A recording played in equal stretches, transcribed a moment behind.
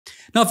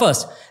Now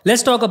first,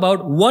 let's talk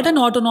about what an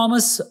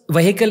autonomous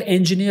vehicle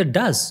engineer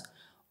does.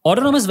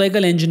 Autonomous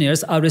vehicle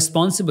engineers are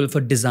responsible for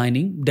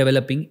designing,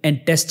 developing,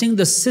 and testing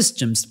the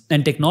systems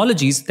and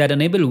technologies that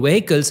enable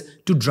vehicles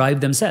to drive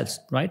themselves,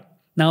 right?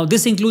 Now,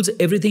 this includes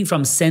everything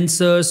from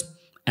sensors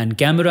and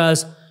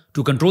cameras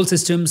to control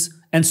systems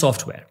and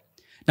software.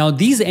 Now,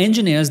 these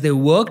engineers, they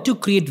work to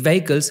create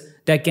vehicles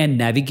that can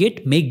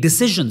navigate, make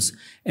decisions,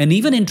 and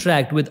even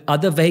interact with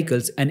other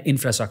vehicles and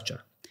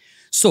infrastructure.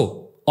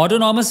 So,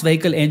 autonomous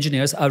vehicle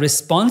engineers are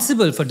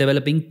responsible for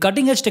developing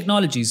cutting-edge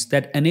technologies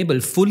that enable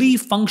fully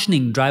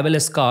functioning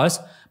driverless cars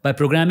by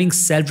programming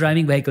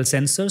self-driving vehicle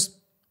sensors,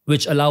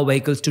 which allow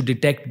vehicles to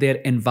detect their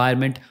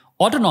environment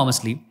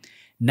autonomously,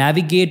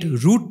 navigate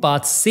route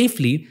paths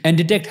safely, and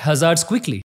detect hazards quickly.